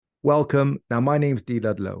Welcome. Now, my name's Dee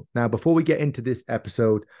Ludlow. Now, before we get into this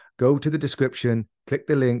episode, go to the description, click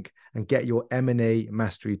the link, and get your M&A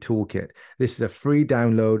Mastery Toolkit. This is a free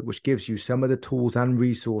download which gives you some of the tools and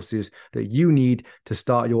resources that you need to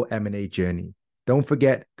start your M&A journey. Don't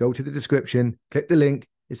forget, go to the description, click the link.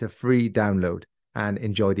 It's a free download, and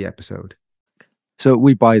enjoy the episode. So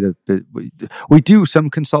we do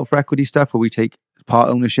some consult for equity stuff where we take part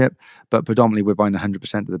ownership, but predominantly we're buying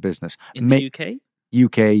 100% of the business. In the UK?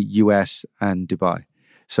 UK, US, and Dubai.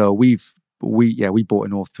 So we bought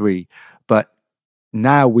in all three, but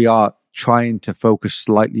now we are trying to focus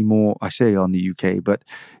slightly more. I say on the UK, but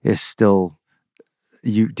it's still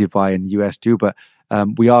Dubai and US too. But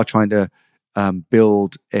we are trying to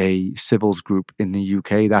build a civils group in the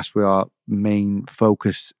UK. That's where our main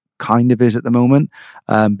focus kind of is at the moment,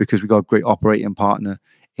 because we got a great operating partner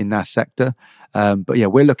in that sector. But yeah,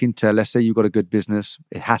 we're looking to, let's say you've got a good business,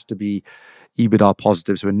 it has to be EBITDA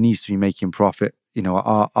positive, so it needs to be making profit. You know,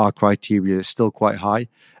 our criteria is still quite high.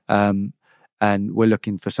 And we're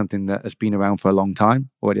looking for something that has been around for a long time,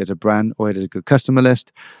 already has a brand, already has a good customer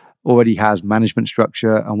list, already has management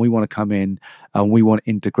structure, and we want to come in and we want to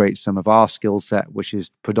integrate some of our skill set, which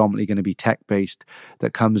is predominantly going to be tech-based,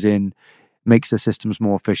 that comes in, makes the systems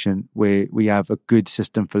more efficient. We have a good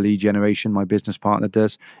system for lead generation. My business partner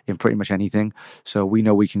does in pretty much anything. So we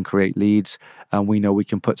know we can create leads, and we know we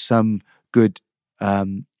can put some good,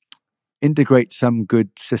 integrate some good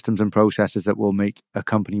systems and processes that will make a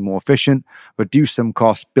company more efficient, reduce some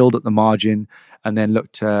costs, build up the margin, and then look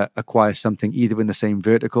to acquire something either in the same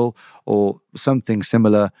vertical or something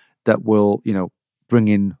similar that will, bring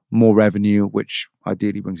in more revenue, which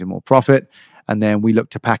ideally brings in more profit. And then we look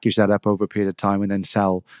to package that up over a period of time and then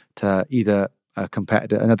sell to either a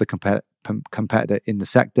competitor, another competitor in the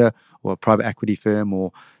sector, or a private equity firm,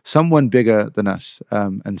 or someone bigger than us,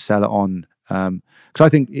 and sell it on. Because I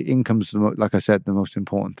think income's, like I said, the most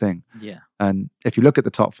important thing. Yeah. And if you look at the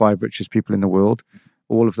top 5 richest people in the world,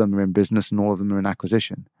 all of them are in business and all of them are in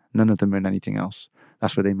acquisition. None of them are in anything else.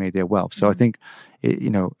 That's where they made their wealth. So I think,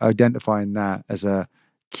 identifying that as a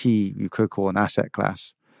key, you could call an asset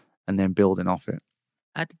class, and then building off it.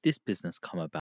 How did this business come about?